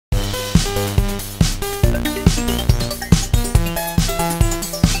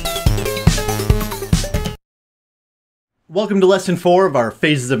Welcome to lesson 4 of our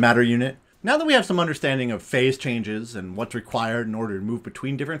Phases of Matter unit. Now that we have some understanding of phase changes and what's required in order to move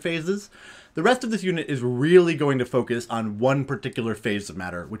between different phases, the rest of this unit is really going to focus on one particular phase of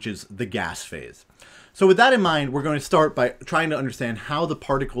matter, which is the gas phase. So with that in mind, we're going to start by trying to understand how the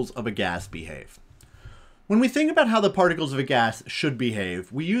particles of a gas behave. When we think about how the particles of a gas should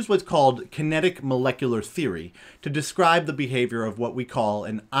behave, we use what's called kinetic molecular theory to describe the behavior of what we call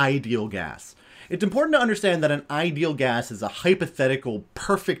an ideal gas. It's important to understand that an ideal gas is a hypothetical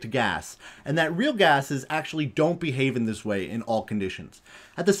perfect gas, and that real gases actually don't behave in this way in all conditions.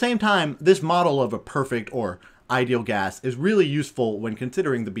 At the same time, this model of a perfect or ideal gas is really useful when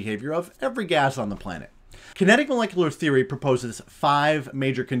considering the behavior of every gas on the planet. Kinetic molecular theory proposes 5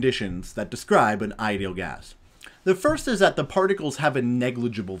 major conditions that describe an ideal gas. The first is that the particles have a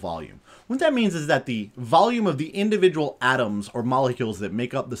negligible volume. What that means is that the volume of the individual atoms or molecules that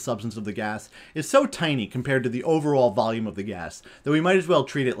make up the substance of the gas is so tiny compared to the overall volume of the gas that we might as well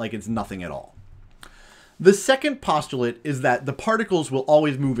treat it like it's nothing at all. The second postulate is that the particles will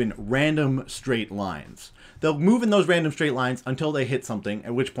always move in random straight lines. They'll move in those random straight lines until they hit something,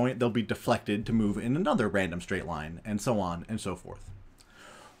 at which point they'll be deflected to move in another random straight line, and so on and so forth.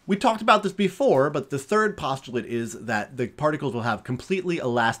 We talked about this before, but the third postulate is that the particles will have completely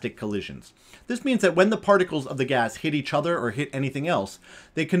elastic collisions. This means that when the particles of the gas hit each other or hit anything else,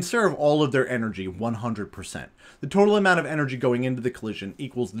 they conserve all of their energy 100%. The total amount of energy going into the collision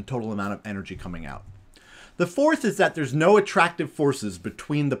equals the total amount of energy coming out. The fourth is that there's no attractive forces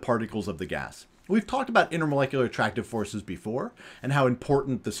between the particles of the gas. We've talked about intermolecular attractive forces before, and how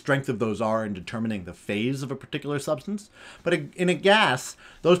important the strength of those are in determining the phase of a particular substance. But in a gas,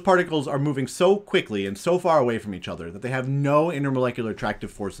 those particles are moving so quickly and so far away from each other that they have no intermolecular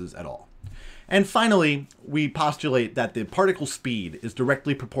attractive forces at all. And finally, we postulate that the particle speed is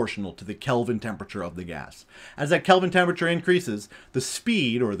directly proportional to the Kelvin temperature of the gas. As that Kelvin temperature increases, the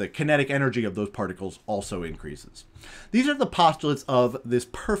speed, or the kinetic energy of those particles, also increases. These are the postulates of this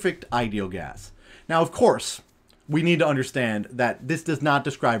perfect ideal gas. Now, of course, we need to understand that this does not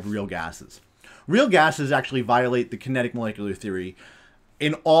describe real gases. Real gases actually violate the kinetic molecular theory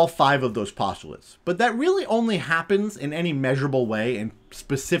in all 5 of those postulates, but that really only happens in any measurable way in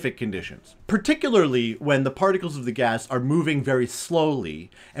specific conditions, particularly when the particles of the gas are moving very slowly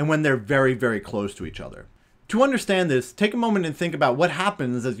and when they're very, very close to each other. To understand this, take a moment and think about what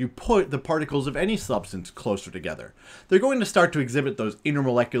happens as you put the particles of any substance closer together. They're going to start to exhibit those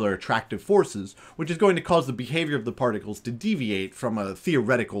intermolecular attractive forces, which is going to cause the behavior of the particles to deviate from a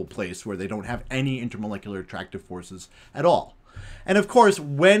theoretical place where they don't have any intermolecular attractive forces at all. And of course,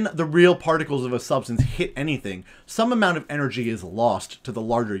 when the real particles of a substance hit anything, some amount of energy is lost to the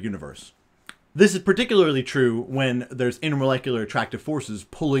larger universe. This is particularly true when there's intermolecular attractive forces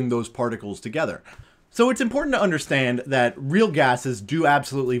pulling those particles together. So it's important to understand that real gases do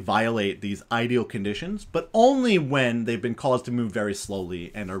absolutely violate these ideal conditions, but only when they've been caused to move very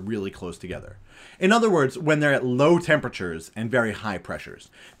slowly and are really close together. In other words, when they're at low temperatures and very high pressures.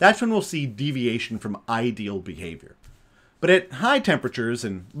 That's when we'll see deviation from ideal behavior. But at high temperatures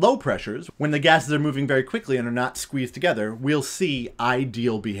and low pressures, when the gases are moving very quickly and are not squeezed together, we'll see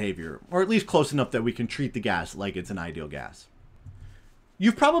ideal behavior, or at least close enough that we can treat the gas like it's an ideal gas.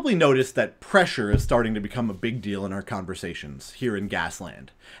 You've probably noticed that pressure is starting to become a big deal in our conversations here in Gasland.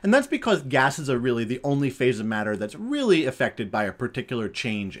 And that's because gases are really the only phase of matter that's really affected by a particular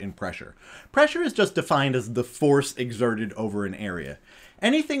change in pressure. Pressure is just defined as the force exerted over an area.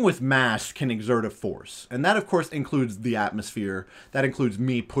 Anything with mass can exert a force, and that of course includes the atmosphere, that includes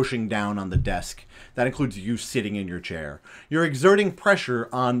me pushing down on the desk, that includes you sitting in your chair. You're exerting pressure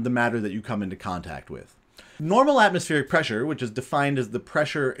on the matter that you come into contact with. Normal atmospheric pressure, which is defined as the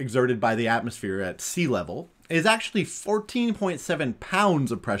pressure exerted by the atmosphere at sea level, is actually 14.7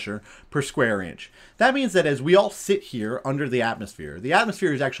 pounds of pressure per square inch. That means that as we all sit here under the atmosphere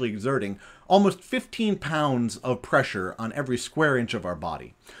is actually exerting almost 15 pounds of pressure on every square inch of our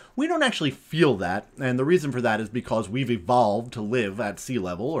body. We don't actually feel that, and the reason for that is because we've evolved to live at sea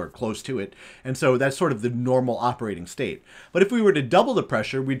level or close to it, and so that's sort of the normal operating state. But if we were to double the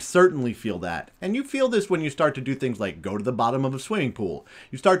pressure, we'd certainly feel that. And you feel this when you start to do things like go to the bottom of a swimming pool.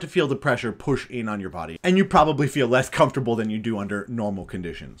 You start to feel the pressure push in on your body, and you probably feel less comfortable than you do under normal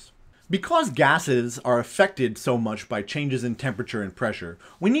conditions. Because gases are affected so much by changes in temperature and pressure,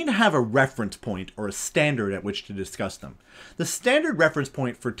 we need to have a reference point or a standard at which to discuss them. The standard reference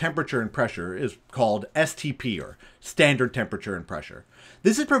point for temperature and pressure is called STP, or standard temperature and pressure.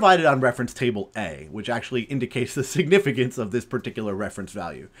 This is provided on reference table A, which actually indicates the significance of this particular reference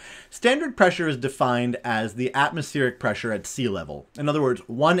value. Standard pressure is defined as the atmospheric pressure at sea level. In other words,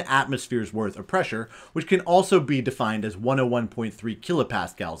 1 atmosphere's worth of pressure, which can also be defined as 101.3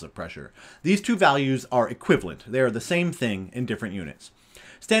 kilopascals of pressure. These two values are equivalent. They are the same thing in different units.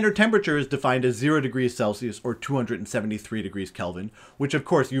 Standard temperature is defined as 0 degrees Celsius or 273 degrees Kelvin, which of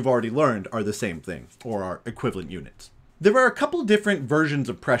course you've already learned are the same thing, or are equivalent units. There are a couple different versions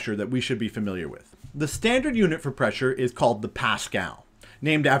of pressure that we should be familiar with. The standard unit for pressure is called the Pascal,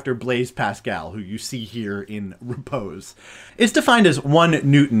 named after Blaise Pascal, who you see here in repose. It's defined as 1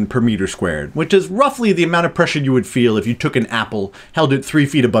 Newton per meter squared, which is roughly the amount of pressure you would feel if you took an apple, held it 3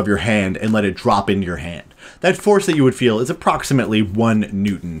 feet above your hand, and let it drop into your hand. That force that you would feel is approximately 1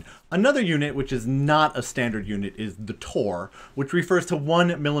 Newton. Another unit, which is not a standard unit, is the torr, which refers to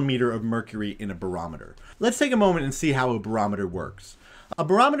 1 millimeter of mercury in a barometer. Let's take a moment and see how a barometer works. A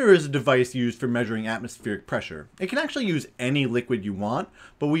barometer is a device used for measuring atmospheric pressure. It can actually use any liquid you want,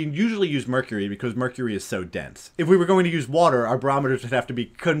 but we usually use mercury because mercury is so dense. If we were going to use water, our barometers would have to be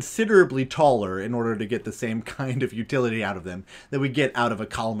considerably taller in order to get the same kind of utility out of them that we get out of a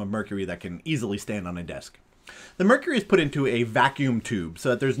column of mercury that can easily stand on a desk. The mercury is put into a vacuum tube so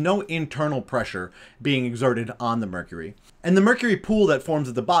that there's no internal pressure being exerted on the mercury. And the mercury pool that forms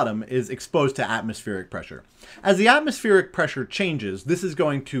at the bottom is exposed to atmospheric pressure. As the atmospheric pressure changes, this is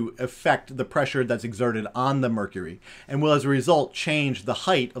going to affect the pressure that's exerted on the mercury and will as a result change the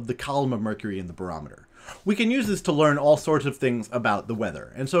height of the column of mercury in the barometer. We can use this to learn all sorts of things about the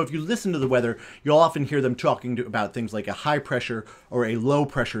weather. And so if you listen to the weather, you'll often hear them talking about things like a high pressure or a low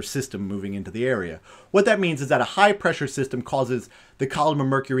pressure system moving into the area. What that means is that a high pressure system causes the column of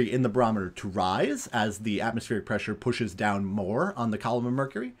mercury in the barometer to rise as the atmospheric pressure pushes down more on the column of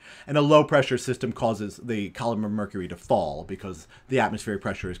mercury, and a low pressure system causes the column of mercury to fall because the atmospheric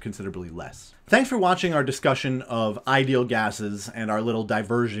pressure is considerably less. Thanks for watching our discussion of ideal gases and our little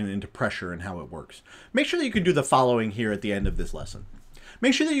diversion into pressure and how it works. Make sure that you can do the following here at the end of this lesson.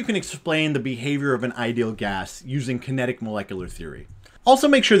 Make sure that you can explain the behavior of an ideal gas using kinetic molecular theory. Also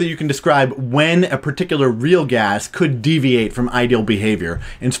make sure that you can describe when a particular real gas could deviate from ideal behavior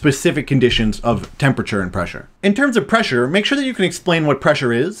in specific conditions of temperature and pressure. In terms of pressure, make sure that you can explain what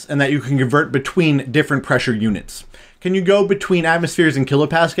pressure is and that you can convert between different pressure units. Can you go between atmospheres and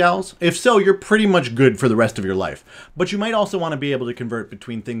kilopascals? If so, you're pretty much good for the rest of your life. But you might also want to be able to convert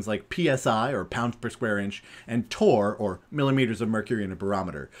between things like PSI, or pounds per square inch, and torr, or millimeters of mercury in a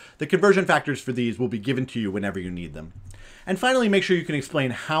barometer. The conversion factors for these will be given to you whenever you need them. And finally, make sure you can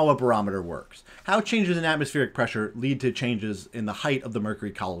explain how a barometer works. How changes in atmospheric pressure lead to changes in the height of the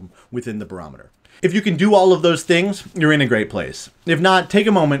mercury column within the barometer. If you can do all of those things, you're in a great place. If not, take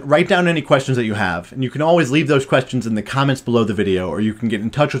a moment, write down any questions that you have, and you can always leave those questions in the comments below the video, or you can get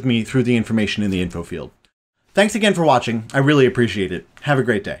in touch with me through the information in the info field. Thanks again for watching. I really appreciate it. Have a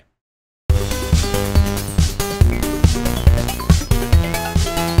great day.